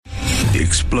The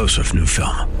explosive new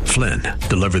film, Flynn,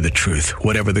 deliver the truth,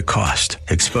 whatever the cost.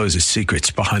 Exposes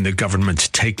secrets behind the government's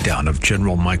takedown of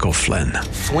General Michael Flynn.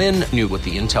 Flynn knew what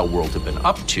the intel world had been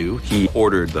up to. He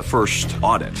ordered the first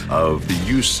audit of the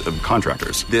use of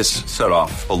contractors. This set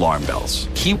off alarm bells.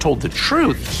 He told the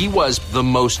truth. He was the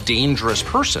most dangerous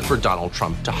person for Donald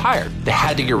Trump to hire. They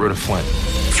had to get rid of Flynn.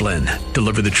 Flynn,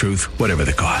 deliver the truth, whatever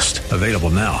the cost. Available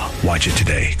now. Watch it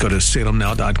today. Go to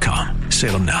salemnow.com.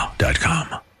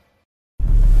 salemnow.com.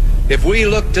 If we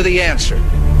look to the answer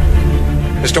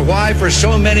as to why for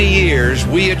so many years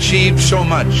we achieved so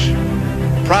much,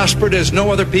 prospered as no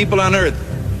other people on earth,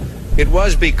 it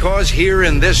was because here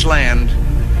in this land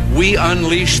we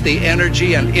unleashed the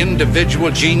energy and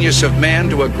individual genius of man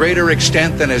to a greater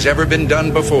extent than has ever been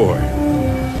done before.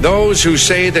 Those who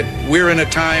say that we're in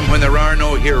a time when there are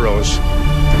no heroes,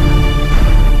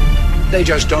 they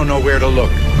just don't know where to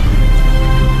look.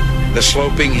 The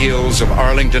sloping hills of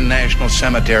Arlington National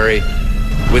Cemetery,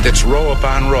 with its row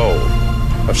upon row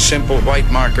of simple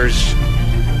white markers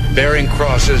bearing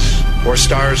crosses or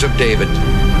stars of David,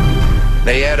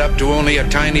 they add up to only a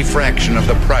tiny fraction of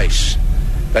the price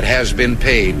that has been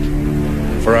paid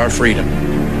for our freedom.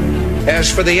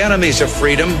 As for the enemies of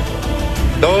freedom,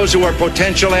 those who are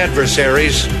potential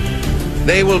adversaries,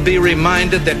 they will be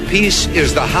reminded that peace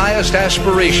is the highest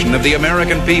aspiration of the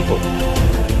American people.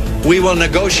 We will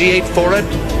negotiate for it,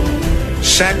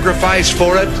 sacrifice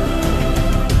for it.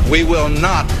 We will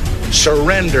not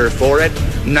surrender for it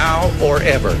now or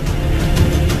ever.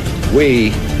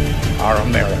 We are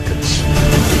Americans.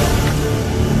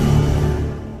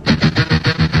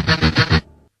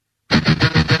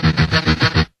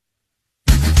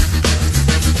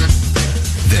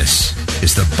 This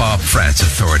is the Bob Frantz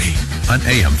Authority on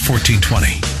AM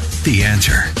 1420. The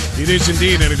Answer. It is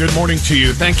indeed, and a good morning to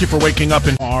you. Thank you for waking up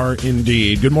and are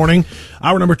indeed. Good morning.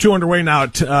 Hour number 2 underway now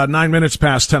at 9 minutes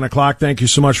past 10 o'clock. Thank you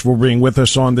so much for being with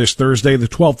us on this Thursday, the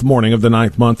 12th morning of the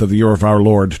 9th month of the year of our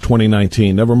Lord,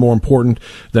 2019. Never more important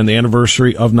than the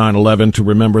anniversary of 9/11 to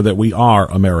remember that we are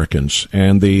Americans,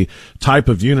 and the type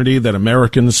of unity that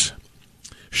Americans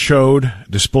showed,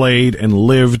 displayed, and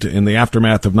lived in the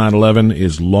aftermath of 9/11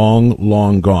 is long,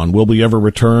 long gone. Will we ever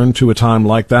return to a time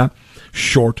like that,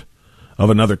 short of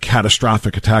another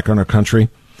catastrophic attack on our country?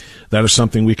 That is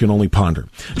something we can only ponder.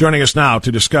 Joining us now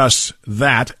to discuss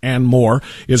that and more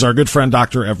is our good friend,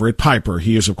 Dr. Everett Piper.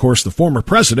 He is, of course, the former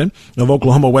president of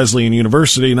Oklahoma Wesleyan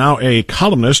University, now a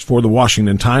columnist for the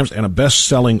Washington Times and a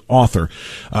best-selling author.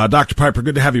 Dr. Piper,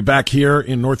 good to have you back here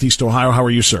in Northeast Ohio. How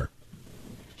are you, sir?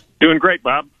 Doing great,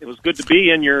 Bob. It was good to be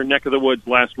in your neck of the woods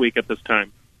last week at this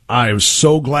time. I was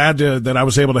so glad that I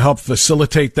was able to help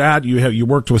facilitate that. You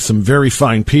worked with some very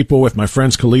fine people, with my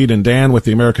friends Khalid and Dan with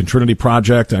the American Trinity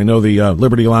Project. I know the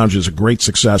Liberty Lounge is a great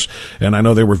success, and I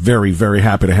know they were very, very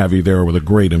happy to have you there with a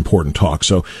great, important talk.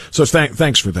 So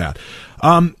thanks for that.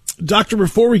 Doctor,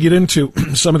 before we get into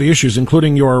some of the issues,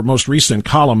 including your most recent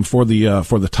column for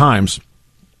the Times,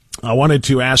 I wanted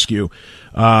to ask you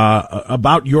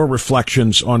about your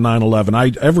reflections on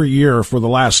 9/11. Every year for the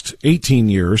last 18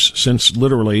 years, since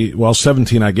literally,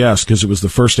 17, I guess, because it was the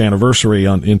first anniversary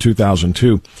in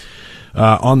 2002,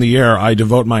 on the air, I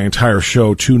devote my entire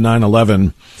show to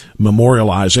 9/11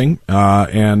 memorializing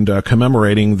and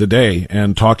commemorating the day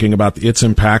and talking about its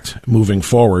impact moving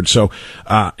forward. So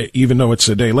even though it's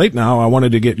a day late now, I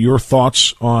wanted to get your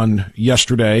thoughts on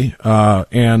yesterday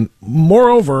and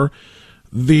moreover,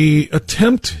 the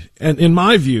attempt, and in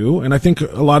my view, and I think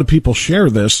a lot of people share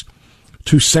this,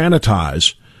 to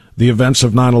sanitize the events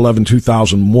of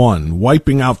 9/11-2001,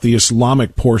 wiping out the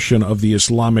Islamic portion of the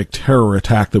Islamic terror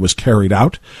attack that was carried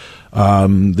out. The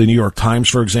New York Times,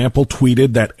 for example,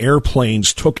 tweeted that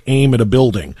airplanes took aim at a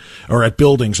building, or at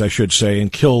buildings, I should say,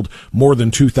 and killed more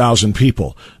than 2,000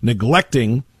 people,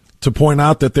 neglecting to point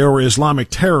out that there were Islamic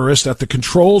terrorists at the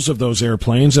controls of those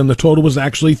airplanes, and the total was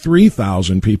actually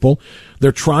 3,000 people.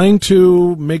 They're trying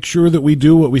to make sure that we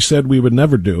do what we said we would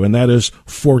never do, and that is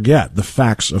forget the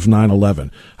facts of 9/11.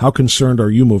 How concerned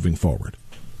are you moving forward?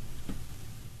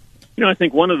 I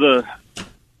think one of the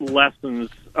lessons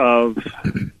of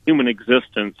human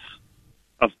existence,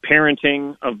 of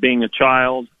parenting, of being a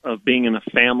child, of being in a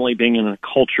family, being in a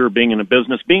culture, being in a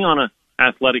business, being on an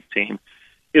athletic team,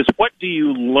 is what do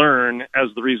you learn as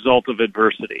the result of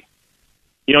adversity?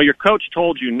 Your coach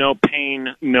told you no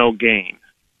pain, no gain.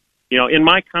 In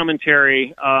my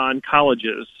commentary on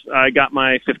colleges, I got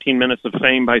my 15 minutes of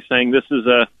fame by saying this is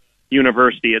a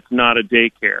university, it's not a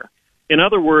daycare. In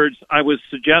other words, I was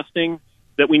suggesting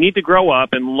that we need to grow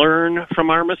up and learn from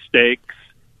our mistakes,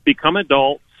 become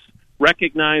adults,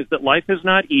 recognize that life is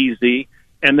not easy,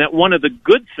 and that one of the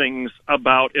good things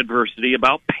about adversity,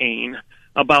 about pain,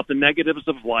 about the negatives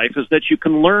of life is that you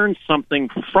can learn something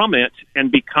from it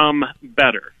and become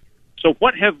better. So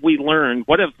what have we learned?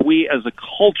 What have we as a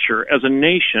culture, as a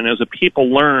nation, as a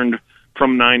people learned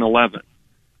from 9/11?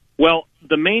 Well,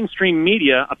 the mainstream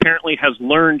media apparently has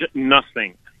learned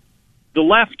nothing. The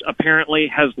left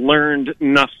apparently has learned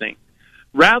nothing.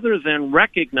 Rather than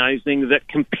recognizing that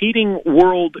competing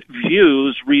world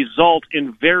views result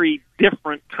in very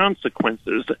different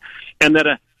consequences, and that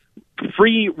a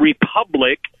free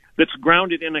republic that's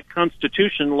grounded in a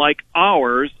constitution like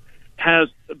ours has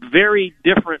very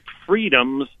different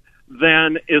freedoms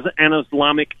than is an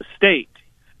Islamic state.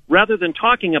 Rather than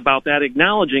talking about that,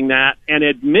 acknowledging that, and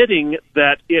admitting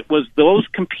that it was those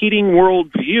competing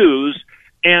worldviews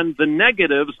and the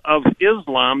negatives of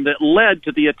Islam that led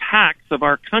to the attacks of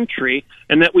our country,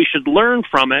 and that we should learn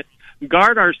from it,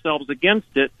 guard ourselves against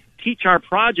it, teach our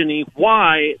progeny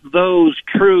why those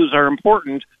truths are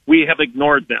important, we have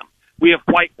ignored them. We have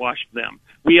whitewashed them.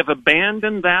 We have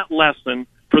abandoned that lesson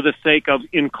for the sake of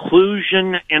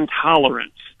inclusion and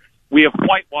tolerance. We have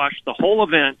whitewashed the whole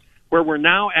event, where we're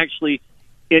now actually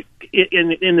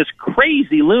in this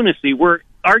crazy lunacy. We're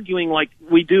arguing like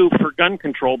we do for gun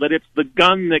control, that it's the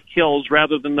gun that kills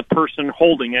rather than the person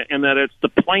holding it, and that it's the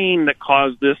plane that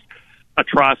caused this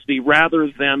atrocity rather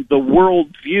than the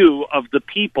worldview of the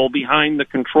people behind the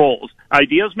controls.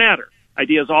 Ideas matter.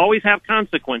 Ideas always have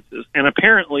consequences, and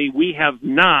apparently we have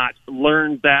not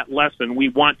learned that lesson. We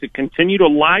want to continue to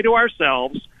lie to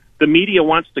ourselves. The media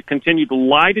wants to continue to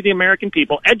lie to the American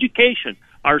people. Education,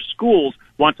 our schools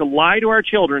want to lie to our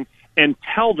children and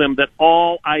tell them that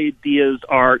all ideas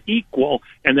are equal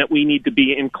and that we need to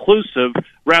be inclusive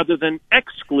rather than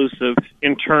exclusive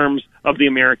in terms of the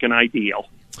American ideal.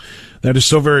 That is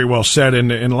so very well said.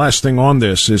 And last thing on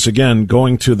this is, again,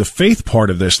 going to the faith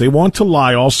part of this. They want to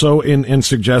lie also and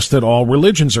suggest that all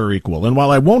religions are equal. And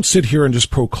while I won't sit here and just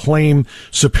proclaim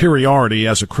superiority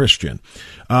as a Christian,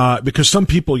 because some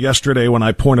people yesterday, when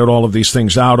I pointed all of these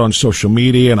things out on social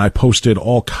media and I posted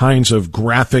all kinds of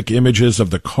graphic images of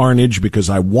the carnage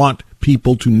because I want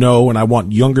people to know, and I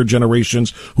want younger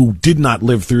generations who did not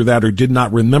live through that or did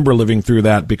not remember living through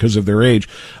that because of their age,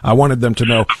 I wanted them to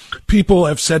know. People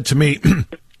have said to me,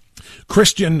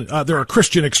 there are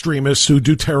Christian extremists who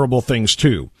do terrible things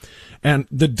too. And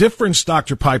the difference,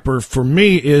 Dr. Piper, for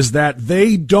me is that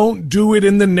they don't do it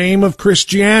in the name of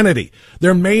Christianity.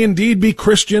 There may indeed be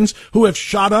Christians who have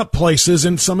shot up places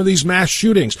in some of these mass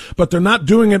shootings, but they're not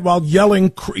doing it while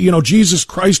yelling, Jesus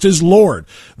Christ is Lord.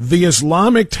 The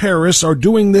Islamic terrorists are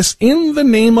doing this in the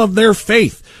name of their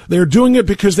faith. They're doing it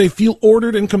because they feel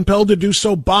ordered and compelled to do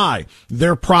so by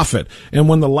their prophet. And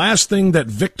when the last thing that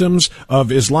victims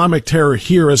of Islamic terror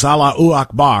hear is Allahu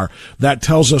Akbar, that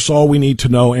tells us all we need to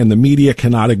know, and the media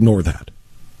cannot ignore that.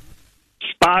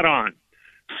 Spot on.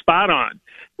 Spot on.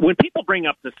 When people bring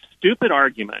up the stupid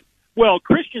argument, well,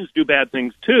 Christians do bad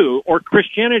things too, or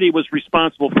Christianity was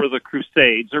responsible for the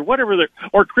Crusades, or whatever,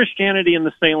 or Christianity in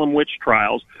the Salem witch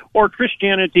trials, or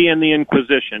Christianity in the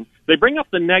Inquisition. They bring up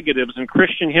the negatives in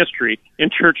Christian history, in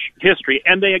church history,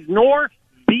 and they ignore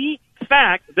the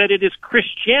fact that it is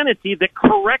Christianity that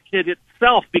corrected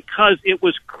itself because it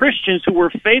was Christians who were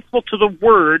faithful to the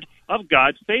Word of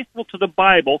God, faithful to the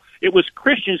Bible. It was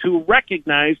Christians who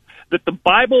recognized that the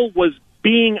Bible was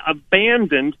being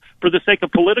abandoned for the sake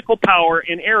of political power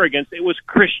and arrogance. It was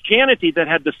Christianity that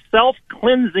had the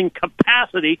self-cleansing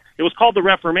capacity. It was called the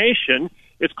Reformation.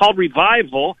 It's called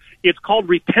revival. It's called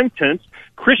repentance.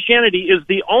 Christianity is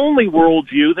the only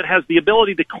worldview that has the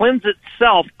ability to cleanse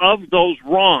itself of those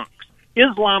wrongs.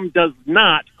 Islam does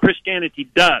not. Christianity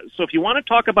does. So if you want to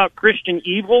talk about Christian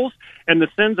evils and the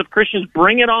sins of Christians,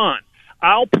 bring it on.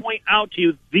 I'll point out to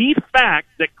you the fact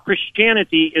that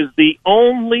Christianity is the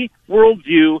only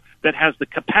worldview that has the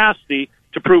capacity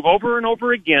to prove over and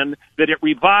over again that it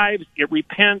revives, it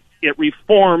repents, it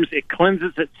reforms, it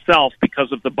cleanses itself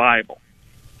because of the Bible.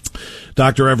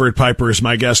 Dr. Everett Piper is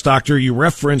my guest. Doctor, you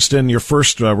referenced in your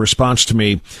first response to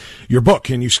me your book,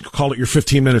 and you call it your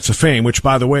 15 Minutes of Fame, which,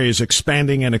 by the way, is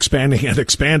expanding and expanding and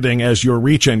expanding as your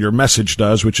reach and your message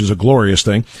does, which is a glorious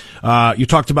thing. You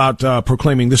talked about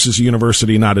proclaiming this is a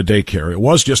university, not a daycare. It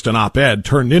was just an op-ed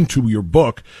turned into your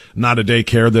book, Not a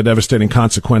Daycare, The Devastating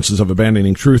Consequences of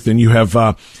Abandoning Truth, and you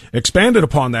have expanded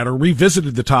upon that or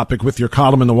revisited the topic with your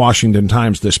column in the Washington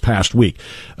Times this past week.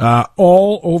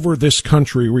 All over this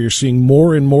country, we are seeing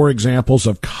more and more examples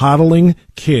of coddling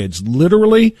kids,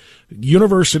 literally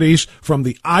universities from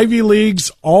the Ivy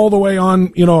Leagues all the way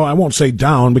on, I won't say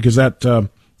down because that,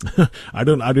 I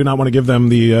do not want to give them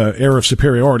the air of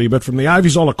superiority, but from the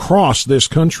Ivies all across this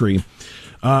country,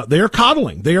 they are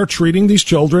coddling. They are treating these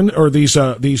children or these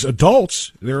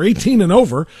adults, they're 18 and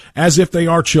over, as if they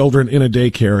are children in a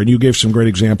daycare. And you gave some great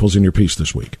examples in your piece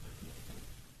this week.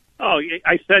 Oh,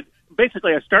 I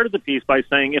started the piece by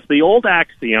saying if the old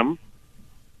axiom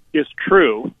is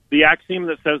true, the axiom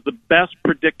that says the best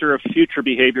predictor of future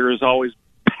behavior is always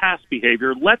past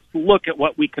behavior, let's look at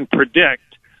what we can predict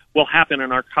will happen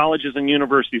in our colleges and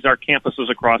universities, our campuses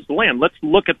across the land. Let's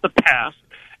look at the past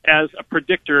as a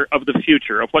predictor of the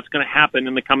future, of what's going to happen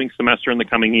in the coming semester and the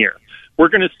coming year. We're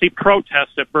going to see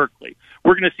protests at Berkeley.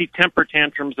 We're going to see temper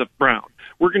tantrums at Brown.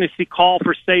 We're going to see call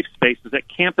for safe spaces at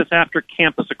campus after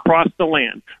campus across the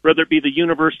land, whether it be the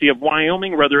University of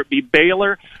Wyoming, whether it be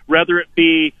Baylor, whether it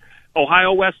be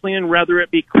Ohio Wesleyan, whether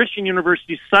it be Christian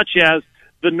universities such as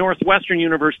the Northwestern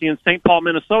University in St. Paul,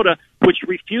 Minnesota, which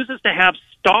refuses to have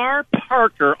Star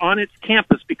Parker on its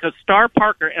campus because Star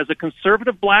Parker, as a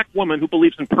conservative black woman who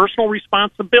believes in personal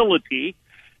responsibility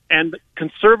and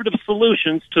conservative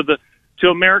solutions to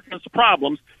America's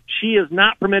problems, she is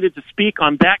not permitted to speak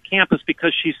on that campus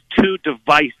because she's too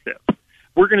divisive.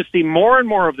 We're going to see more and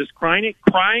more of this crying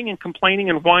and complaining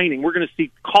and whining. We're going to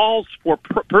see calls for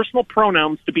personal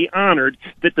pronouns to be honored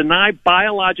that deny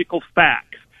biological facts,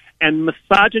 and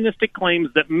misogynistic claims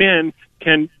that men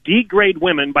can degrade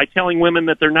women by telling women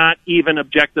that they're not even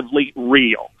objectively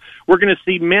real. We're going to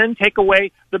see men take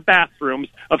away the bathrooms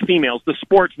of females, the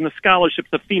sports and the scholarships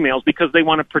of females because they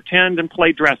want to pretend and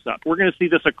play dress up. We're going to see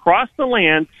this across the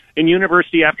land in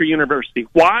university after university.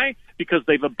 Why? Because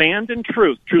they've abandoned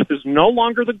truth. Truth is no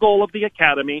longer the goal of the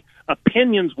academy.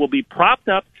 Opinions will be propped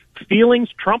up, feelings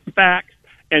trump facts,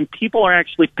 and people are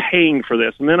actually paying for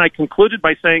this. And then I concluded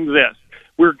by saying this.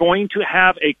 We're going to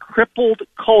have a crippled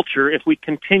culture if we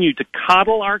continue to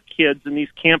coddle our kids in these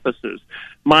campuses.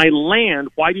 My land,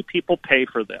 why do people pay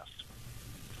for this?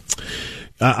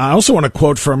 I also want to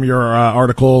quote from your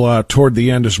article toward the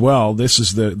end as well. This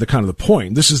is the kind of the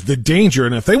point. This is the danger.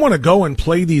 And if they want to go and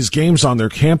play these games on their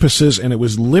campuses and it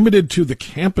was limited to the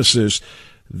campuses,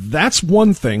 that's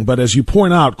one thing. But as you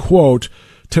point out, quote,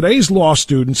 today's law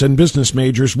students and business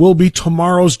majors will be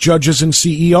tomorrow's judges and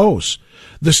CEOs.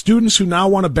 The students who now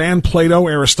want to ban Plato,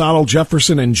 Aristotle,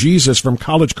 Jefferson, and Jesus from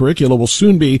college curricula will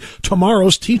soon be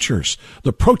tomorrow's teachers.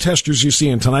 The protesters you see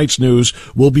in tonight's news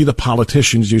will be the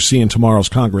politicians you see in tomorrow's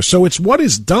Congress. So it's what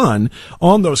is done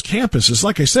on those campuses.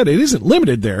 Like I said, it isn't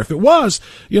limited there. If it was,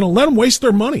 let them waste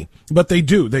their money. But they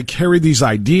do. They carry these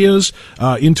ideas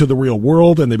into the real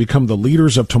world, and they become the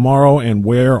leaders of tomorrow. And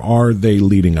where are they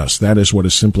leading us? That is what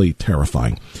is simply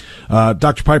terrifying.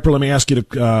 Dr. Piper, let me ask you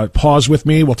to pause with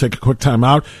me. We'll take a quick time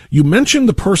out. You mentioned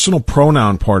the personal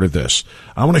pronoun part of this.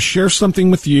 I want to share something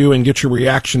with you and get your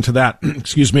reaction to that.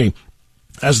 Excuse me.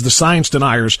 As the science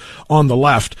deniers on the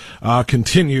left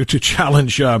continue to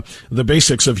challenge the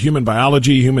basics of human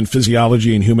biology, human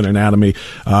physiology, and human anatomy.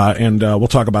 And we'll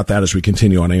talk about that as we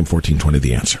continue on AM 1420,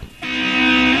 The Answer.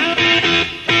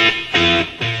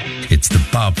 It's the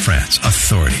Bob Frantz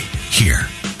Authority here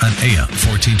on AM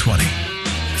 1420.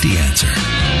 The Answer.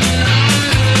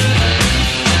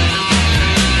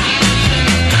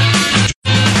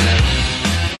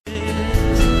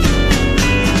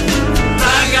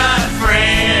 I got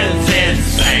friends in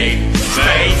safe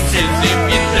spaces. If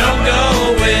you don't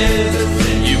go with,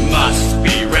 then you must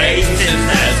be racist.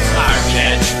 That's our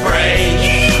catchphrase.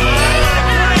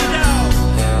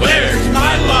 Where's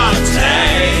my latte?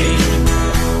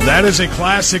 That is a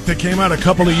classic that came out a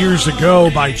couple of years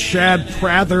ago by Chad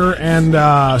Prather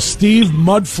and Steve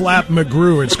Mudflap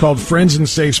McGrew. It's called Friends in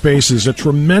Safe Spaces, a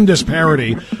tremendous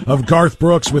parody of Garth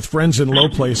Brooks with Friends in Low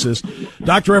Places.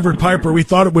 Dr. Everett Piper, we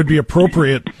thought it would be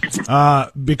appropriate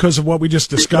because of what we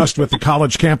just discussed with the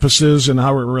college campuses and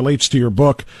how it relates to your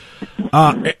book.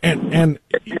 And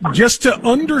just to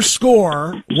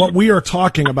underscore what we are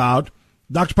talking about,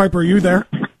 Dr. Piper, are you there?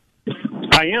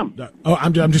 I am. Oh,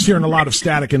 I'm just hearing a lot of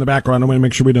static in the background. I want to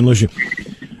make sure we didn't lose you.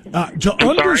 To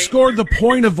underscore the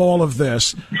point of all of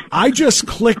this, I just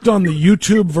clicked on the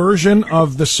YouTube version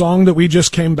of the song that we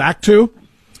just came back to.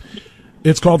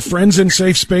 It's called Friends in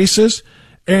Safe Spaces.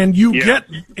 And you get,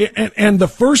 and the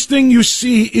first thing you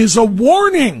see is a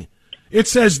warning. It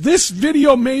says this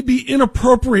video may be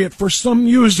inappropriate for some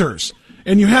users.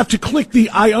 And you have to click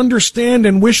the I understand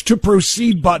and wish to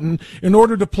proceed button in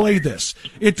order to play this.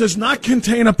 It does not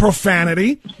contain a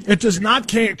profanity. It does not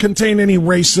contain any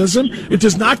racism. It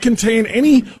does not contain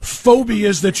any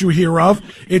phobias that you hear of.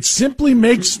 It simply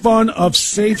makes fun of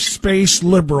safe space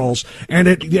liberals, and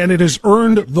it has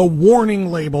earned the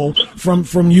warning label from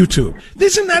YouTube.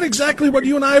 Isn't that exactly what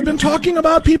you and I have been talking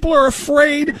about? People are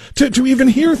afraid to even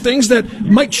hear things that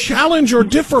might challenge or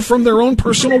differ from their own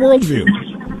personal worldview.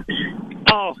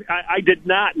 I did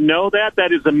not know that.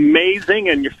 That is amazing,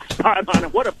 and you're spot on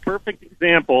it. What a perfect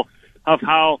example of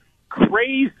how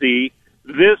crazy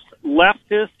this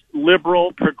leftist,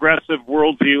 liberal, progressive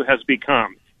worldview has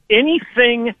become.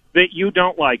 Anything that you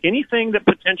don't like, anything that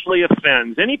potentially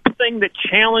offends, anything that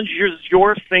challenges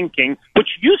your thinking, which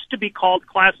used to be called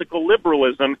classical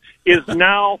liberalism, is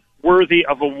now worthy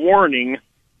of a warning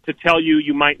to tell you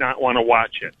you might not want to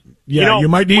watch it. Yeah, you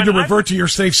might need to revert to your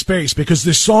safe space, because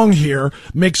this song here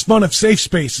makes fun of safe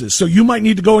spaces. So you might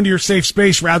need to go into your safe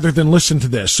space rather than listen to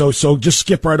this. So just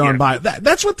skip right on by.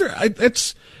 That's what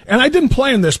it's. And I didn't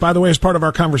plan this, by the way, as part of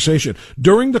our conversation.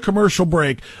 During the commercial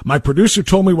break, my producer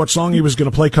told me what song he was going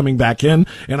to play coming back in,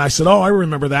 and I said, I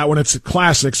remember that one. It's a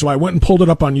classic. So I went and pulled it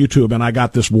up on YouTube, and I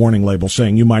got this warning label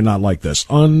saying you might not like this.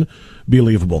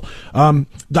 Unbelievable.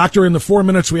 Doctor, in the 4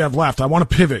 minutes we have left, I want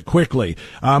to pivot quickly.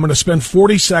 I'm going to spend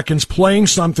 40 seconds playing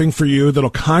something for you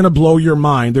that'll kind of blow your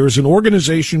mind. There is an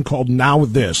organization called Now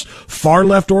This,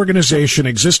 far-left organization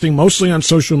existing mostly on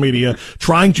social media,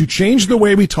 trying to change the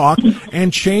way we talk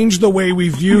and change the way we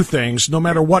view things, no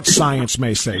matter what science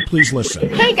may say. Please listen.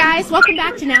 Hey guys, welcome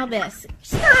back to Now This.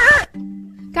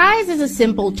 Guys is a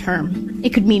simple term. It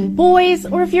could mean boys,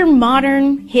 or if you're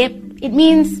modern, hip, it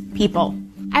means people.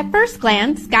 At first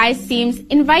glance, guys seems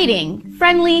inviting,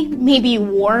 friendly, maybe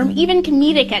warm, even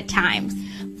comedic at times.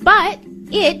 But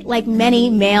it, like many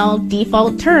male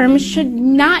default terms, should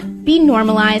not be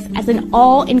normalized as an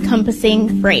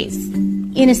all-encompassing phrase,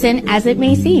 innocent as it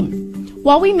may seem.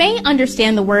 While we may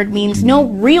understand the word means no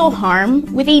real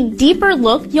harm, with a deeper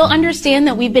look, you'll understand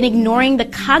that we've been ignoring the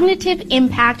cognitive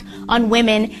impact on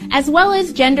women as well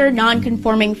as gender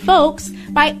non-conforming folks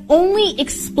by only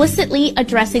explicitly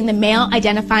addressing the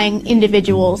male-identifying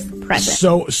individuals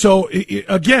present. So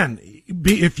again,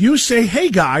 if you say, hey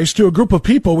guys, to a group of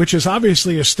people, which is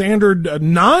obviously a standard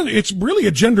it's really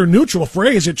a gender neutral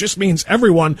phrase. It just means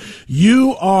everyone.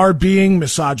 You are being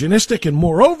misogynistic, and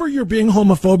moreover, you're being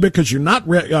homophobic because you're not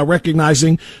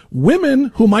recognizing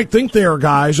women who might think they are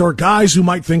guys, or guys who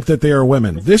might think that they are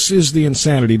women. This is the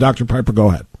insanity. Dr. Piper, go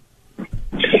ahead.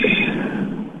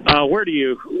 Where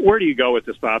do you go with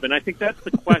this, Bob? And I think that's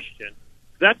the question.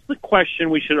 That's the question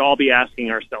we should all be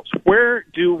asking ourselves. Where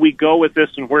do we go with this,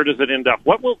 and where does it end up?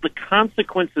 What will the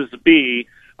consequences be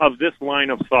of this line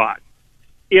of thought?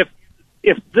 If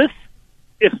this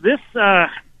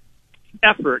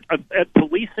effort at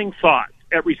policing thought,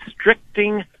 at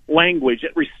restricting language,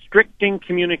 at restricting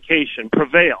communication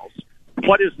prevails,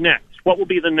 what is next? What will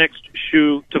be the next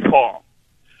shoe to fall?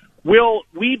 Will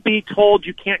we be told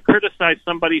you can't criticize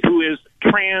somebody who is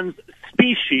trans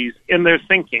species in their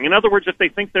thinking? In other words, if they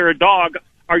think they're a dog,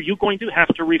 are you going to have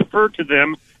to refer to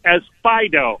them as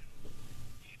Fido?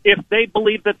 If they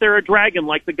believe that they're a dragon,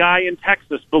 like the guy in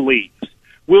Texas believes,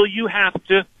 will you have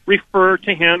to refer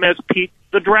to him as Pete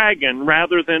the Dragon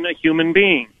rather than a human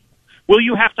being? Will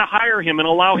you have to hire him and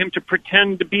allow him to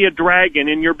pretend to be a dragon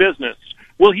in your business?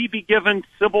 Will he be given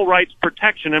civil rights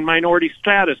protection and minority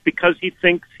status because he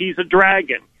thinks he's a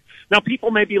dragon? Now,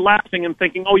 people may be laughing and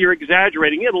thinking, oh, you're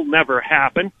exaggerating. It'll never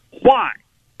happen. Why?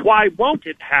 Why won't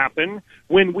it happen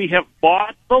when we have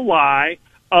bought the lie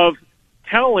of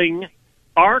telling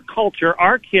our culture,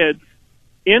 our kids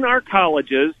in our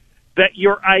colleges, that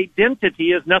your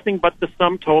identity is nothing but the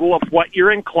sum total of what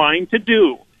you're inclined to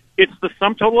do? It's the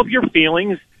sum total of your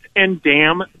feelings, and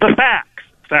damn the facts.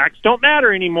 Facts don't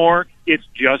matter anymore. It's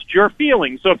just your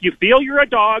feelings. So if you feel you're a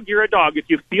dog, you're a dog. If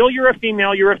you feel you're a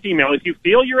female, you're a female. If you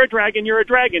feel you're a dragon, you're a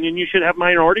dragon, and you should have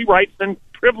minority rights and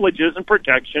privileges and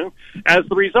protection as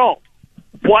the result.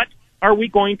 What are we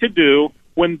going to do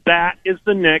when that is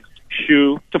the next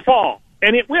shoe to fall?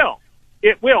 And it will.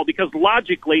 It will, because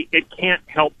logically it can't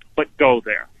help but go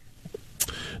there.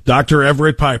 Dr.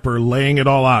 Everett Piper laying it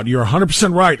all out. You're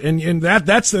 100% right. And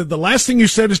that's the last thing you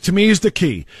said is, to me, is the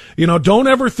key. You know, don't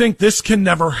ever think this can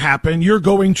never happen. You're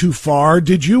going too far.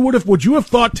 Would you have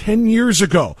thought 10 years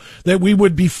ago that we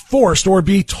would be forced or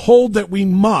be told that we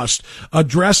must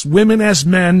address women as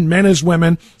men, men as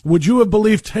women? Would you have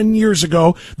believed 10 years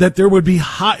ago that there would be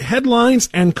hot headlines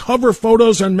and cover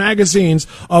photos on magazines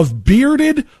of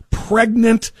bearded,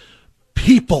 pregnant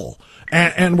people?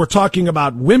 And we're talking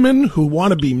about women who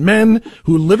want to be men,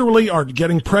 who literally are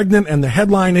getting pregnant, and the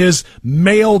headline is,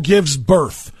 male gives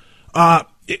birth.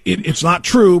 It's not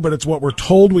true, but it's what we're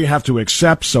told we have to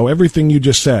accept, so everything you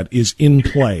just said is in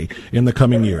play in the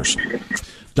coming years.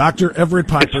 Dr. Everett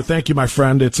Piper, thank you, my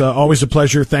friend. It's always a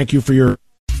pleasure. Thank you for your...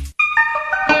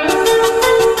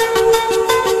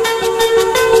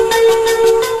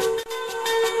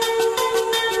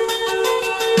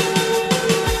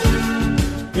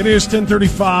 It is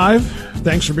 10:35.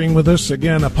 Thanks for being with us.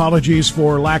 Again, apologies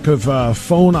for lack of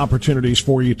phone opportunities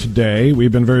for you today.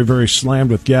 We've been very, very slammed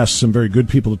with guests, some very good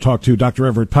people to talk to. Dr.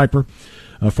 Everett Piper,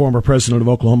 former president of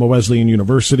Oklahoma Wesleyan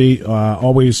University.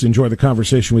 Always enjoy the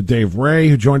conversation with Dave Ray,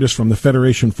 who joined us from the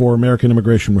Federation for American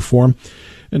Immigration Reform.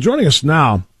 And joining us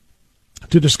now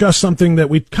to discuss something that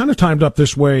we kind of timed up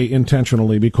this way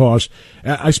intentionally, because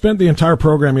I spent the entire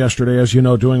program yesterday, as you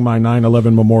know, doing my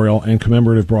 9/11 memorial and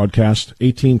commemorative broadcast,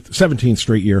 17th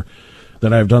straight year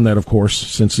that I've done that, of course,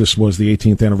 since this was the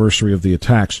 18th anniversary of the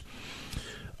attacks.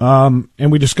 And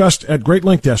we discussed at great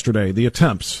length yesterday the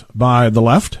attempts by the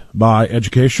left, by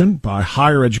education, by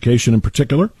higher education in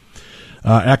particular,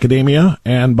 academia,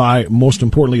 and by, most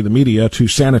importantly, the media, to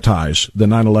sanitize the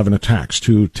 9/11 attacks,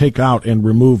 to take out and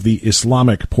remove the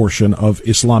Islamic portion of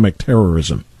Islamic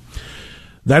terrorism.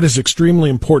 That is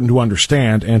extremely important to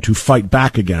understand and to fight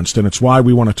back against, and it's why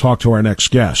we want to talk to our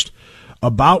next guest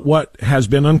about what has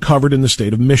been uncovered in the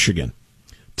state of Michigan.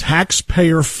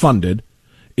 Taxpayer-funded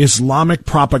Islamic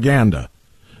propaganda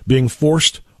being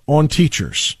forced on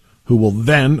teachers, who will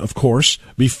then, of course,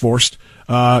 be forced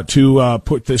to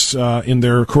put this in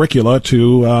their curricula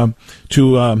to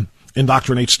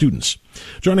indoctrinate students.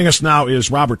 Joining us now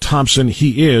is Robert Thompson.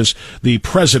 He is the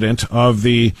president of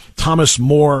the Thomas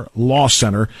More Law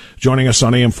Center, joining us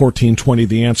on AM 1420,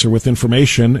 The Answer, with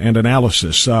information and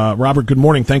analysis. Robert, good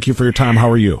morning. Thank you for your time. How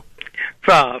are you?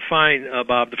 Fine,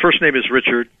 Bob. The first name is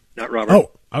Richard, not Robert.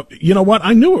 Oh, you know what?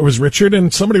 I knew it was Richard,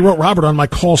 and somebody wrote Robert on my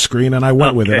call screen, and I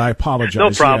went with it. I apologize. No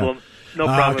problem. Yeah. No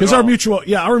problem. Because our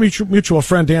mutual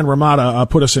friend Dan Ramada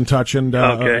put us in touch, and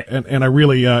I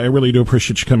really do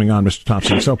appreciate you coming on, Mr.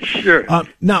 Thompson. So sure.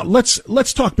 Now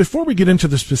let's talk before we get into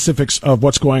the specifics of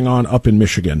what's going on up in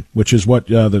Michigan, which is what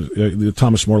the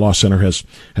Thomas More Law Center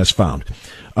has found.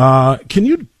 Can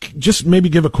you just maybe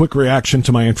give a quick reaction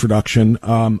to my introduction?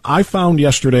 I found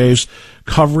yesterday's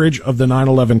coverage of the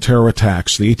 9/11 terror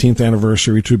attacks, the 18th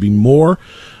anniversary, to be more,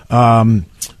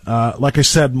 like I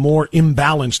said, more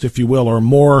imbalanced, if you will, or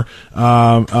more,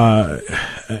 I'm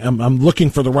looking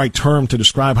for the right term to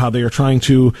describe how they are trying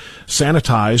to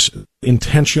sanitize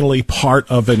intentionally part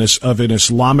of an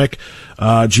Islamic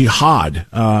jihad.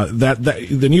 That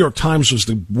the New York Times was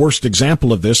the worst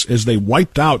example of this, as they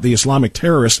wiped out the Islamic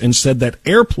terrorists and said that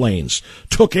airplanes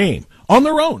took aim. On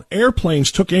their own,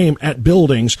 airplanes took aim at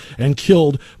buildings and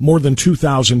killed more than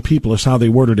 2,000 people, is how they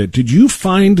worded it. Did you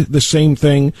find the same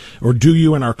thing, or do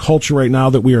you, in our culture right now,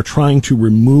 that we are trying to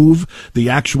remove the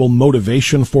actual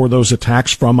motivation for those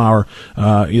attacks from our,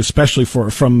 especially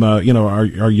from our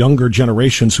younger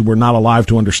generations who were not alive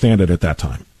to understand it at that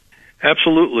time?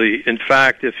 Absolutely. In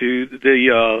fact, is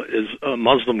a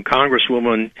Muslim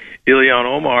Congresswoman, Ilhan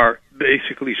Omar,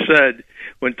 basically said,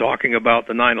 when talking about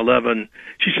the 9/11,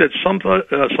 she said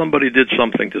somebody did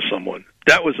something to someone.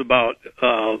 That was about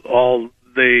all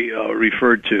they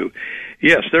referred to.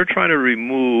 Yes, they're trying to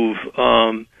remove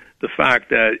the fact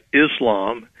that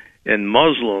Islam and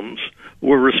Muslims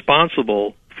were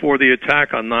responsible for the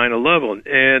attack on 9/11.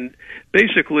 And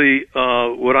basically,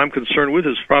 what I'm concerned with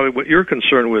is probably what you're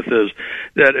concerned with, is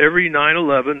that every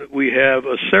 9/11 we have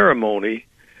a ceremony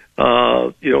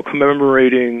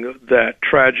commemorating that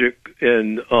tragic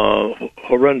and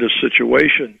horrendous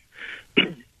situation.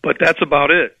 But that's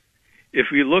about it. If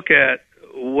we look at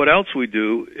what else we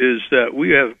do, is that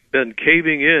we have been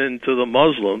caving in to the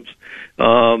Muslims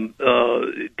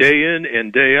day in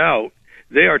and day out.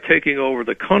 They are taking over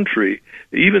the country.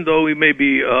 Even though we may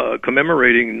be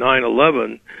commemorating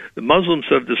 9/11, the Muslims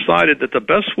have decided that the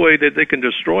best way that they can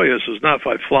destroy us is not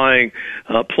by flying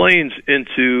planes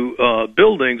into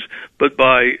buildings, but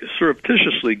by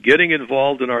surreptitiously getting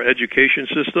involved in our education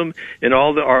system and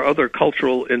all our other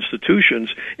cultural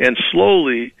institutions, and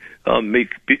slowly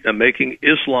making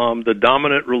Islam the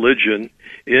dominant religion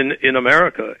in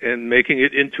America, and making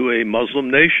it into a Muslim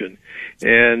nation.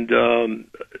 And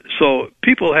so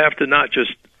people have to not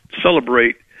just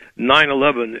celebrate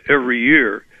 9/11 every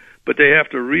year, but they have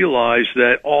to realize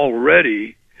that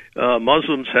already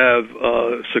Muslims have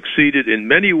succeeded in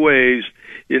many ways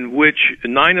in which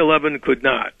 9/11 could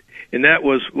not. And that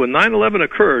was, when 9/11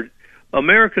 occurred,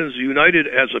 Americans united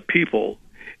as a people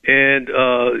and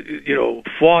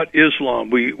fought Islam.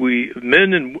 We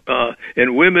men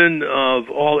and women of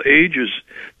all ages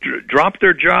dropped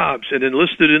their jobs and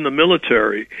enlisted in the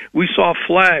military. We saw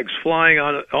flags flying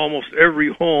on almost every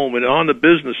home and on the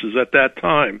businesses at that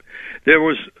time. There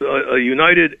was a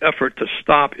united effort to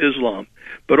stop Islam.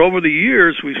 But over the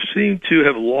years, we seem to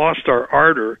have lost our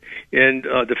ardor in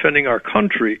defending our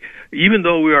country, even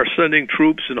though we are sending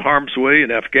troops in harm's way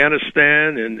in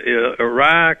Afghanistan and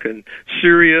Iraq and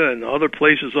Syria and other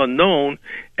places unknown.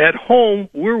 At home,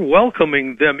 we're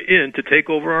welcoming them in to take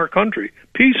over our country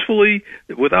peacefully,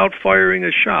 without firing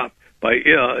a shot,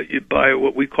 by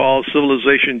what we call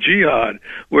civilization jihad,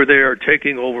 where they are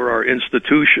taking over our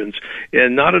institutions.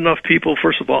 And not enough people,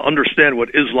 first of all, understand what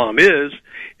Islam is,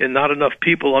 and not enough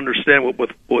people understand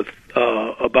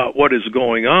about what is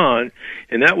going on.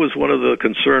 And that was one of the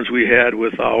concerns we had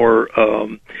with our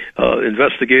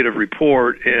investigative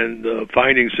report and the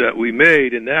findings that we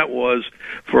made. And that was,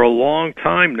 for a long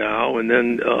time now, and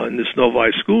then in this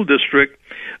Novi school district,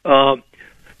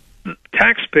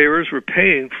 taxpayers were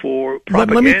paying for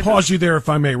propaganda. Let me pause you there, if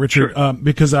I may, Richard, sure.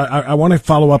 Because I want to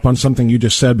follow up on something you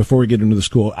just said before we get into the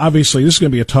school. Obviously, this is going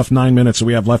to be a tough 9 minutes that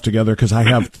we have left together, because I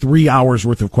have 3 hours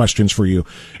worth of questions for you.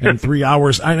 And 3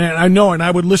 hours, I know, and I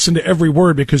would listen to every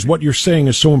word, because what you're saying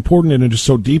is so important and it is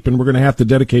so deep, and we're going to have to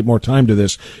dedicate more time to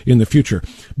this in the future.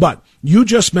 But you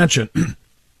just mentioned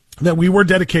that we were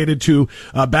dedicated to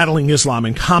battling Islam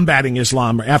and combating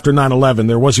Islam after 9/11.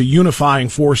 There was a unifying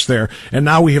force there, and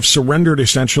now we have surrendered,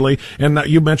 essentially. And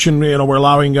you mentioned, we're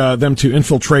allowing them to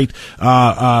infiltrate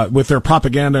with their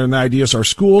propaganda and ideas our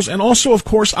schools, and also, of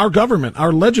course, our government,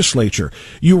 our legislature.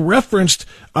 You referenced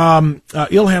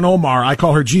Ilhan Omar, I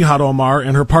call her Jihad Omar,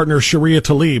 and her partner Sharia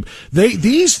Tlaib.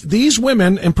 These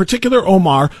women, in particular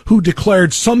Omar, who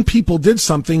declared some people did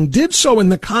something, did so in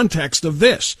the context of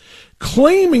this,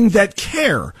 claiming that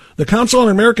CAIR, the Council on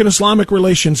American Islamic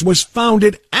Relations, was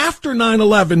founded after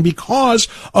 9/11 because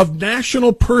of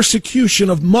national persecution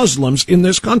of Muslims in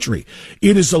this country.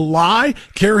 It is a lie.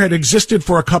 CAIR had existed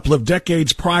for a couple of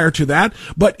decades prior to that,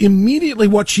 but immediately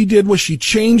what she did was she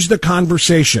changed the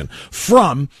conversation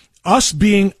from us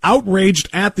being outraged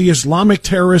at the Islamic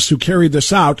terrorists who carried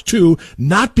this out to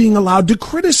not being allowed to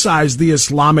criticize the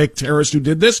Islamic terrorists who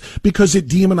did this, because it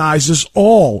demonizes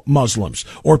all Muslims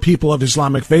or people of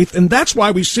Islamic faith. And that's why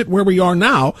we sit where we are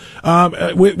now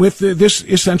with this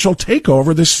essential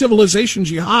takeover, this civilization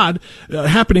jihad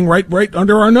happening right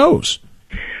under our nose.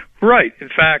 Right. In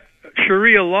fact,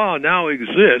 Sharia law now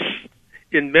exists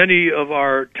in many of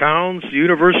our towns,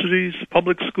 universities,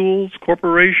 public schools,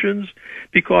 corporations,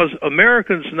 because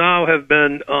Americans now have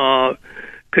been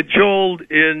cajoled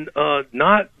in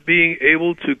not being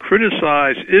able to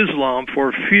criticize Islam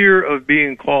for fear of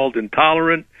being called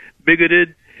intolerant,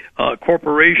 bigoted.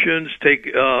 Corporations take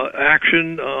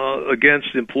action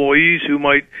against employees who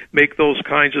might make those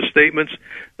kinds of statements.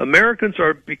 Americans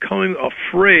are becoming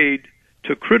afraid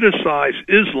to criticize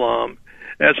Islam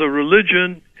as a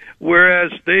religion,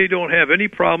 whereas they don't have any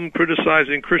problem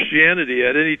criticizing Christianity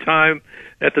at any time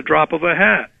at the drop of a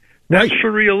hat. That's right.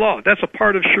 Sharia law. That's a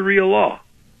part of Sharia law.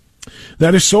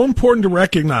 That is so important to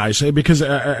recognize, because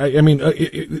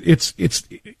it's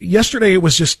yesterday it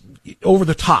was just over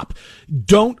the top.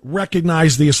 Don't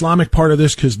recognize the Islamic part of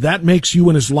this, because that makes you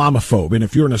an Islamophobe, and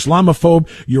if you're an Islamophobe,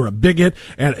 you're a bigot,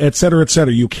 and et cetera, et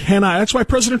cetera. You cannot. That's why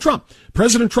President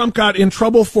Trump got in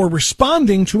trouble for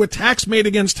responding to attacks made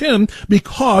against him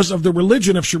because of the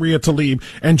religion of Sharia Tlaib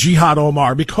and Jihad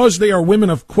Omar, because they are women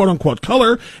of quote-unquote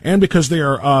color, and because they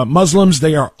are Muslims.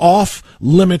 They are off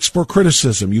limits for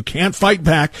criticism. You can't fight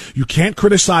back. You can't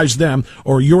criticize them,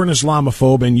 or you're an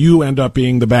Islamophobe and you end up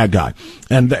being the bad guy.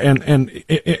 And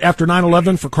after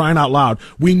 9/11, for crying out loud,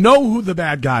 we know who the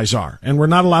bad guys are, and we're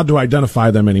not allowed to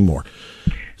identify them anymore.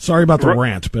 Sorry about the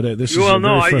rant, but this is a very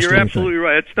frustrating you're absolutely thing.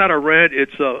 right. It's not a rant.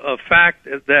 It's a fact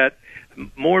that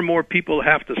more and more people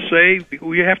have to say.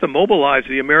 We have to mobilize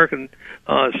the American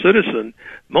citizen,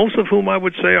 most of whom I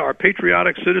would say are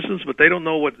patriotic citizens, but they don't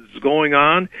know what is going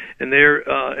on, and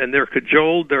they're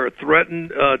cajoled, they're threatened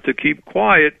to keep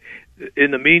quiet.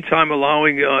 In the meantime,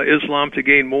 allowing Islam to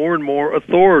gain more and more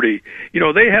authority.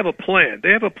 They have a plan. They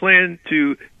have a plan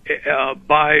to,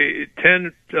 by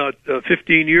 10,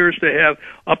 15 years, to have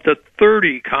up to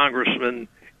 30 congressmen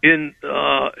in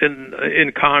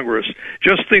Congress.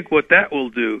 Just think what that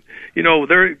will do.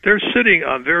 They're sitting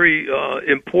on very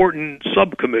important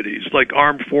subcommittees like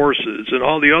Armed Forces and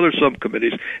all the other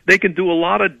subcommittees. They can do a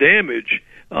lot of damage.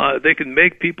 They can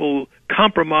make people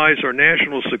compromise our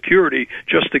national security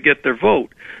just to get their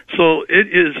vote. So it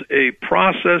is a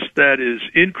process that is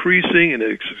increasing and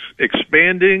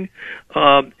expanding.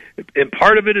 And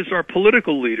part of it is our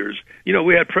political leaders.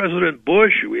 We had President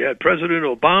Bush, we had President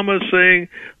Obama saying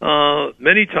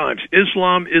many times,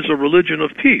 Islam is a religion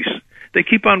of peace. They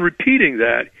keep on repeating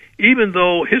that, even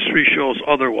though history shows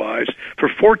otherwise. For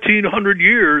 1,400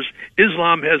 years,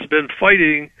 Islam has been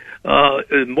fighting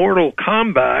in mortal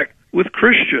combat with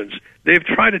Christians. They've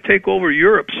tried to take over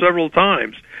Europe several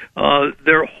times.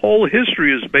 Their whole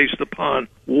history is based upon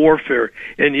warfare.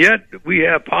 And yet we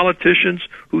have politicians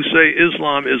who say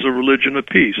Islam is a religion of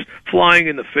peace, flying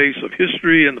in the face of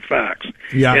history and the facts.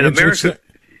 Yeah, and America...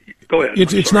 Go ahead.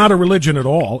 It's not a religion at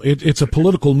all. It's a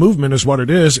political movement is what it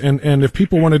is. And if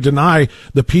people want to deny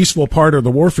the peaceful part or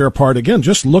the warfare part, again,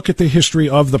 just look at the history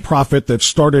of the prophet that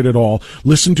started it all.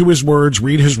 Listen to his words,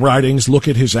 read his writings, look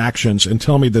at his actions, and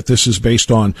tell me that this is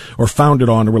based on or founded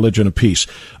on a religion of peace.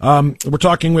 We're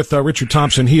talking with Richard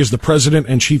Thompson. He is the president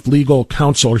and chief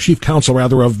counsel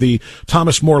of the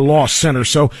Thomas More Law Center.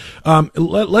 So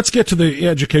let's get to the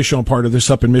educational part of this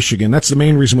up in Michigan. That's the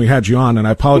main reason we had you on, and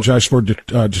I apologize for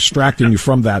distracting you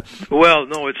from that. Well,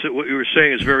 no, it's what you were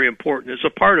saying is very important. It's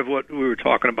a part of what we were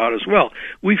talking about as well.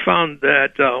 We found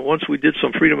that once we did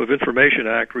some Freedom of Information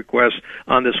Act requests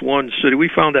on this one city, we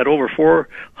found that over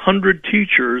 400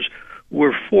 teachers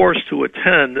were forced to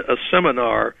attend a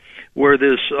seminar where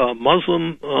this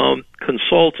Muslim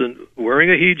consultant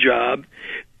wearing a hijab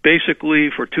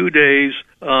basically for 2 days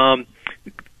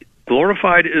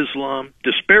glorified Islam,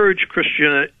 disparaged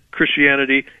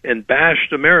Christianity, and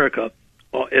bashed America.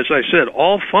 As I said,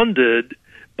 all funded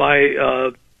by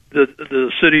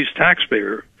the city's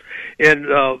taxpayer. And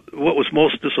what was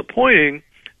most disappointing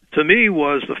to me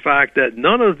was the fact that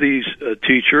none of these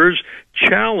teachers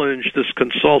challenged this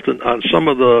consultant on some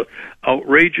of the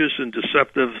outrageous and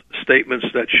deceptive statements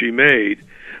that she made.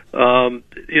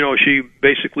 She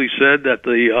basically said that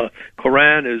the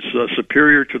Quran is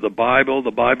superior to the Bible.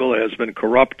 The Bible has been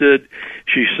corrupted.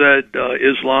 She said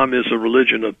Islam is a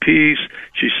religion of peace.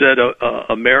 She said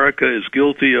America is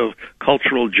guilty of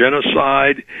cultural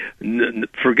genocide,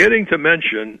 forgetting to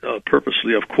mention,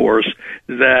 purposely of course,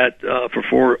 that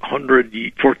for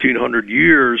 1,400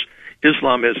 years,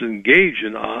 Islam has engaged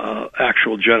in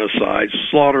actual genocide,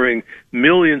 slaughtering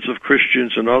millions of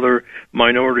Christians and other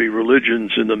minority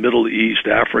religions in the Middle East,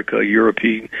 Africa, the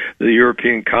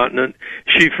European continent.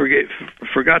 She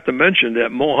forgot to mention that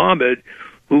Muhammad,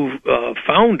 who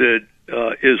founded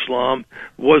Islam,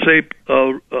 was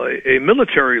a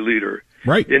military leader.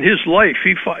 Right. In his life,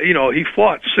 he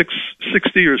fought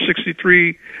 60 or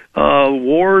 63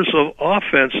 wars of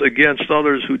offense against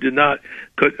others who did not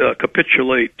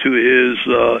capitulate to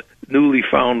his newly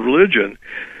found religion.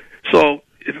 So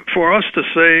for us to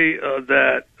say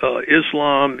that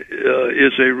Islam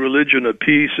is a religion of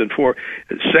peace, and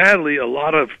sadly a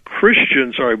lot of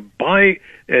Christians are buying,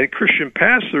 and Christian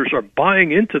pastors are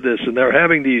buying into this, and they're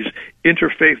having these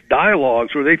interfaith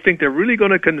dialogues where they think they're really going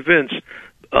to convince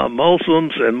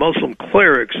Muslims and Muslim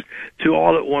clerics to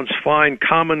all at once find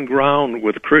common ground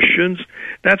with Christians.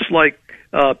 That's like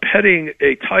petting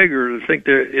a tiger to think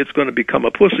that it's going to become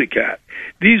a pussycat.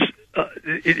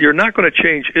 You're not going to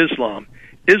change Islam.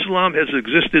 Islam has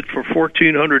existed for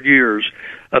 1,400 years.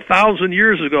 1,000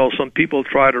 years ago, some people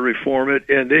tried to reform it,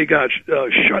 and they got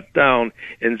shut down.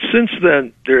 And since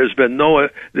then, there has been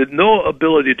no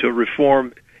ability to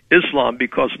reform Islam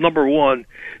because, number one,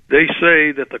 they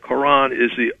say that the Quran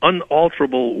is the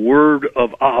unalterable word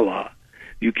of Allah.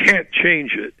 You can't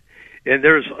change it. And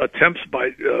there's attempts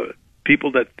by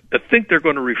people that think they're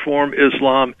going to reform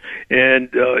Islam, and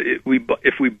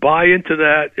if we buy into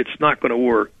that, it's not going to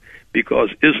work because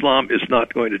Islam is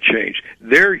not going to change.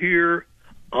 They're here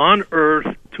on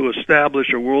earth to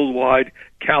establish a worldwide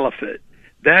caliphate.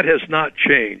 That has not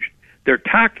changed. Their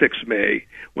tactics may.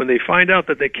 When they find out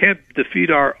that they can't defeat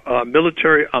our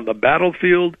military on the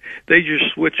battlefield, they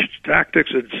just switched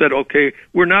tactics and said, okay,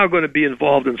 we're now going to be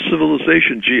involved in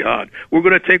civilization jihad. We're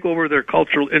going to take over their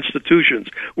cultural institutions.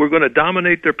 We're going to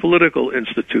dominate their political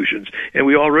institutions. And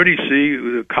we already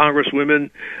see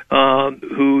congresswomen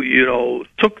who,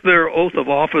 took their oath of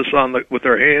office with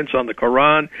their hands on the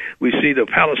Quran. We see the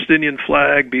Palestinian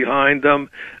flag behind them.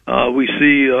 We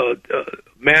see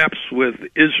maps with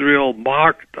Israel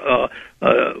marked,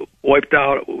 wiped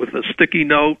out with a sticky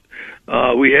note.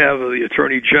 We have the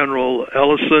Attorney General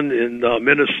Ellison in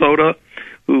Minnesota,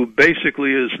 who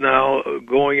basically is now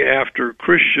going after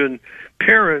Christian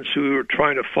parents who are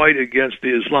trying to fight against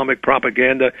the Islamic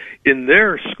propaganda in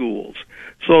their schools.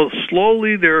 So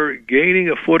slowly they're gaining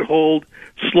a foothold.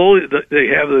 Slowly they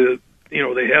have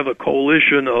a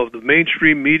coalition of the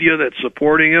mainstream media that's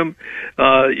supporting him.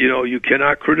 You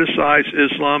cannot criticize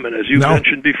Islam, and as you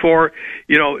mentioned before,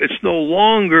 it's no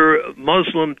longer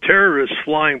Muslim terrorists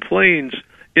flying planes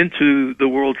into the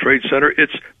World Trade Center.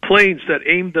 It's planes that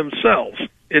aim themselves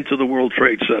into the World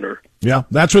Trade Center. Yeah,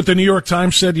 that's what the New York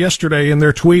Times said yesterday in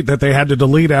their tweet that they had to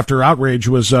delete after outrage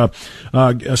was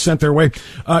sent their way.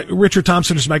 Richard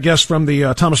Thompson is my guest from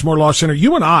the Thomas More Law Center.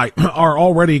 You and I are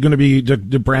already going to be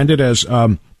branded as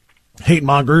hate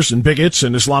mongers and bigots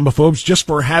and Islamophobes just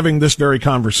for having this very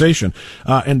conversation.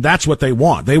 And that's what they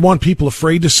want. They want people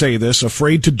afraid to say this,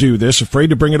 afraid to do this,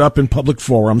 afraid to bring it up in public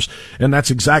forums. And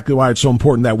that's exactly why it's so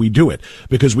important that we do it,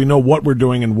 because we know what we're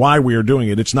doing and why we are doing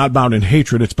it. It's not bound in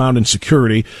hatred. It's bound in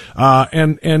security.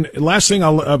 And last thing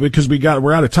because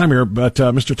we're out of time here, but,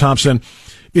 Mr. Thompson,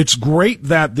 it's great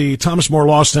that the Thomas More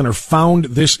Law Center found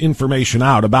this information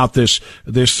out about this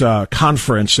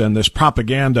conference and this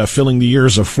propaganda filling the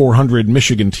ears of 400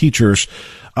 Michigan teachers.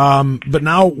 But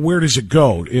now, where does it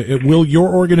go? Will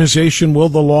your organization, will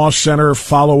the Law Center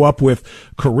follow up with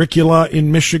curricula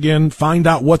in Michigan, find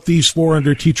out what these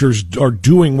 400 teachers are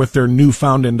doing with their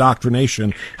newfound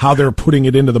indoctrination, how they're putting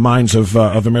it into the minds of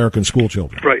American school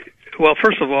children? Right. Well,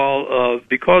 first of all,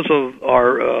 because of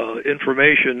our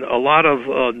information, a lot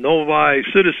of Novi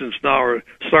citizens now are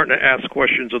starting to ask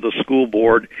questions of the school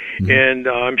board, and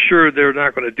I'm sure they're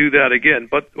not going to do that again.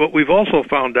 But what we've also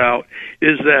found out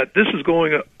is that this is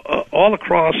going all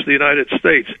across the United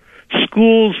States.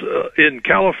 Schools in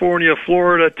California,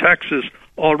 Florida, Texas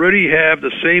already have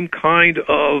the same kind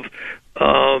of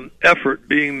effort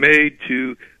being made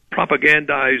to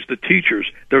propagandize the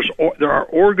teachers. There are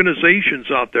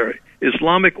organizations out there,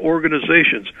 Islamic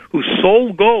organizations, whose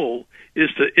sole goal is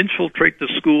to infiltrate the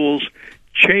schools,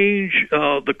 change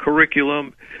the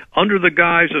curriculum under the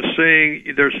guise of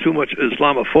saying there's too much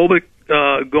Islamophobic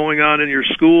going on in your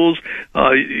schools.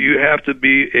 You have to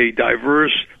be a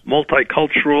diverse,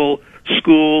 multicultural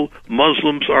school.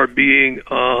 Muslims are being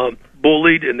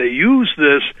bullied, and they use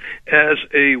this as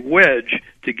a wedge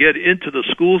to get into the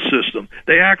school system.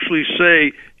 They actually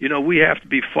say, we have to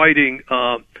be fighting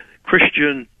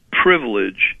Christian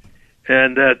privilege,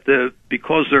 and that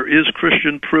because there is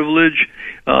Christian privilege,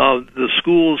 the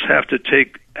schools have to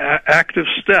take active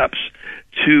steps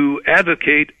to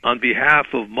advocate on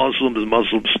behalf of Muslims and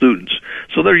Muslim students.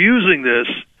 So they're using this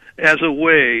as a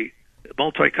way,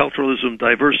 multiculturalism,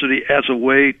 diversity, as a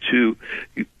way to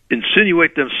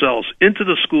insinuate themselves into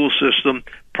the school system,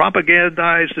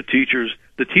 propagandize the teachers.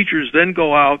 The teachers then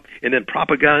go out and then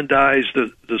propagandize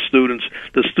the students.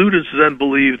 The students then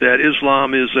believe that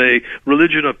Islam is a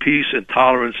religion of peace and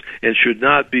tolerance and should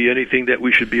not be anything that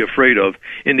we should be afraid of.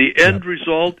 In the end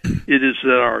result, it is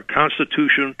that our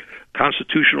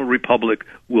constitutional republic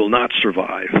will not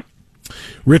survive.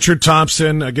 Richard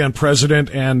Thompson, again, President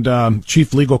and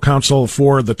Chief Legal Counsel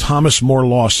for the Thomas More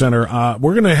Law Center.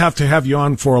 We're going to have you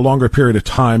on for a longer period of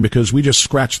time because we just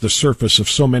scratched the surface of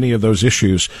so many of those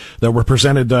issues that were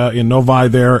presented in Novi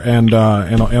there and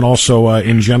also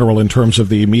in general in terms of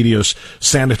the media's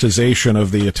sanitization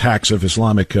of the attacks of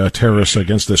Islamic terrorists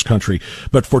against this country.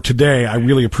 But for today, I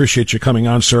really appreciate you coming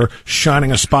on, sir,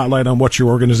 shining a spotlight on what your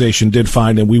organization did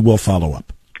find, and we will follow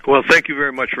up. Well, thank you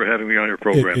very much for having me on your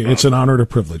program. It's an honor and a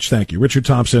privilege. Thank you. Richard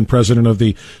Thompson, President of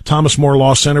the Thomas More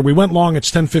Law Center. We went long.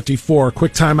 It's 10:54.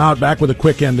 Quick time out. Back with a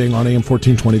quick ending on AM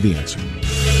 1420, The Answer.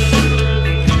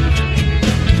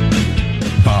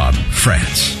 Bob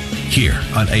Frantz, here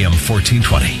on AM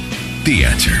 1420, The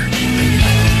Answer.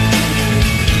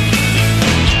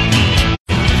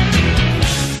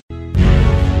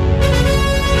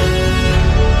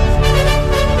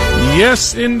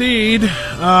 Yes, indeed.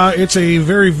 It's a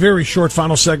very, very short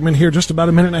final segment here, just about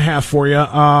a minute and a half for you.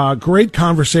 Great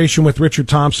conversation with Richard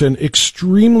Thompson.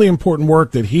 Extremely important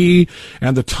work that he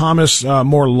and the Thomas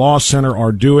More Law Center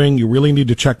are doing. You really need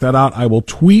to check that out. I will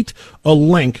tweet a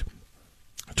link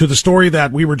to the story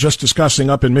that we were just discussing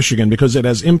up in Michigan because it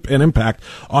has an impact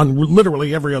on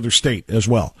literally every other state as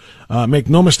well. Make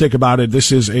no mistake about it,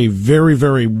 this is a very,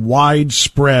 very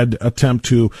widespread attempt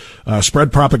to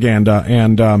spread propaganda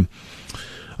and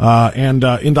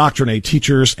indoctrinate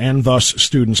teachers and thus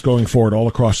students going forward all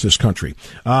across this country.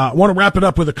 I want to wrap it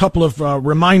up with a couple of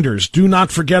reminders. Do not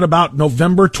forget about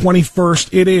November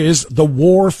 21st. It is the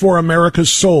War for America's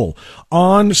Soul.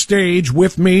 On stage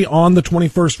with me on the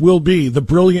 21st will be the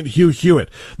brilliant Hugh Hewitt,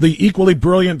 the equally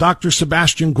brilliant Dr.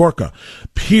 Sebastian Gorka,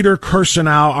 Peter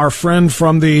Kirsanow, our friend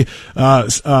from the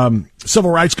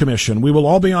Civil Rights Commission. We will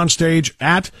all be on stage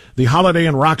at the Holiday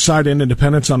Inn Rockside in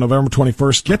Independence on November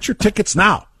 21st. Get your tickets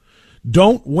now.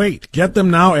 Don't wait. Get them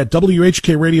now at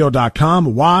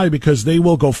WHKRadio.com. Why? Because they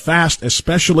will go fast,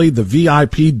 especially the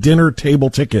VIP dinner table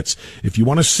tickets. If you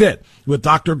want to sit with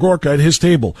Dr. Gorka at his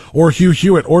table, or Hugh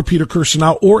Hewitt, or Peter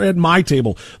Kirsanow, or at my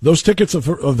table, those tickets are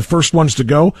the first ones to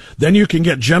go. Then you can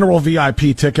get general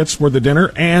VIP tickets for the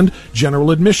dinner and general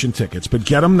admission tickets. But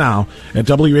get them now at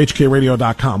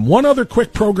WHKRadio.com. One other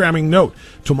quick programming note.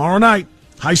 Tomorrow night,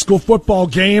 high school football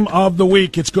game of the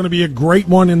week. It's going to be a great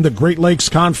one in the Great Lakes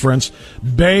Conference.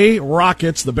 Bay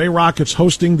Rockets, the Bay Rockets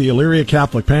hosting the Elyria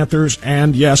Catholic Panthers,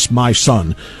 and yes, my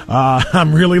son.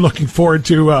 I'm really looking forward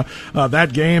to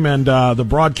that game and the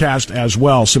broadcast as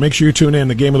well. So make sure you tune in.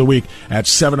 The game of the week at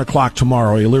 7 o'clock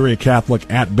tomorrow, Elyria Catholic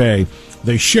at Bay.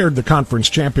 They shared the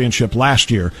conference championship last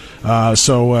year,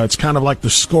 so it's kind of like the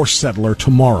score settler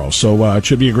tomorrow. So it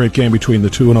should be a great game between the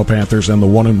 2-0 Panthers and the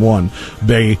 1-1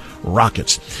 Bay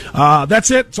Rockets.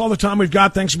 That's it. It's all the time we've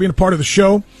got. Thanks for being a part of the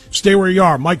show. Stay where you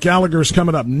are. Mike Gallagher is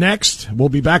coming up next. We'll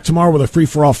be back tomorrow with a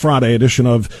Free-for-All Friday edition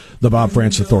of the Bob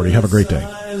Frantz Authority. Have a great day.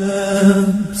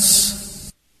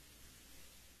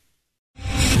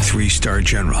 3-star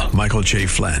General Michael J.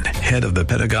 Flynn, head of the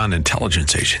Pentagon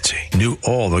Intelligence Agency, knew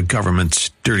all the government's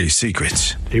dirty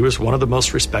secrets. He was one of the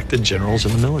most respected generals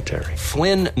in the military.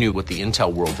 Flynn knew what the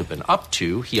intel world had been up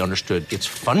to. He understood its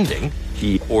funding.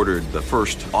 He ordered the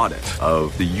first audit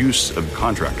of the use of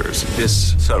contractors.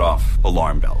 This set off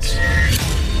alarm bells.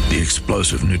 The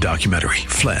explosive new documentary,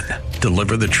 Flynn,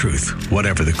 Deliver the Truth,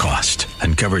 Whatever the Cost,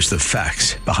 uncovers the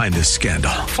facts behind this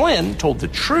scandal. Flynn told the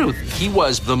truth. He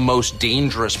was the most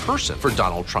dangerous person for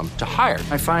Donald Trump to hire.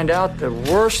 I find out the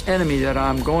worst enemy that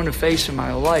I'm going to face in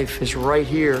my life is right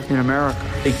here in America.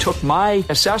 They took my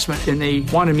assessment and they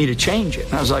wanted me to change it.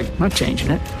 And I was like, I'm not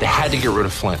changing it. They had to get rid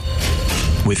of Flynn.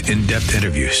 With in-depth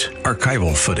interviews,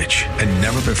 archival footage, and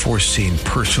never-before-seen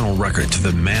personal records of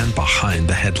the man behind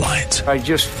the headlines. I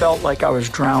just felt like I was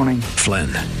drowning. Flynn,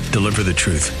 Deliver the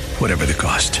Truth, Whatever the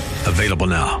Cost. Available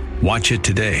now. Watch it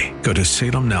today. Go to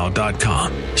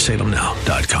salemnow.com.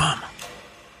 salemnow.com.